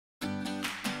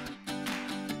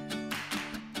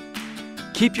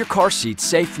Keep your car seat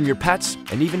safe from your pets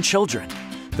and even children.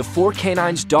 The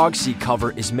 4Knines dog seat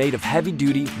cover is made of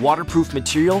heavy-duty, waterproof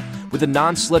material with a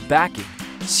non-slip backing,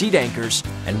 seat anchors,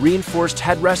 and reinforced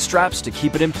headrest straps to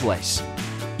keep it in place.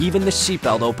 Even the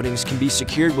seatbelt openings can be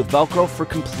secured with velcro for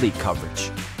complete coverage.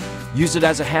 Use it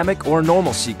as a hammock or a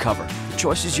normal seat cover. The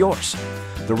choice is yours.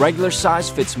 The regular size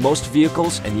fits most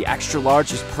vehicles, and the extra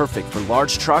large is perfect for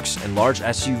large trucks and large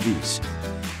SUVs.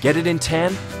 Get it in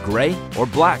tan, gray, or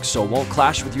black so it won't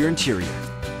clash with your interior.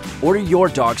 Order your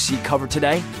dog seat cover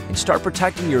today and start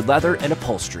protecting your leather and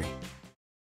upholstery.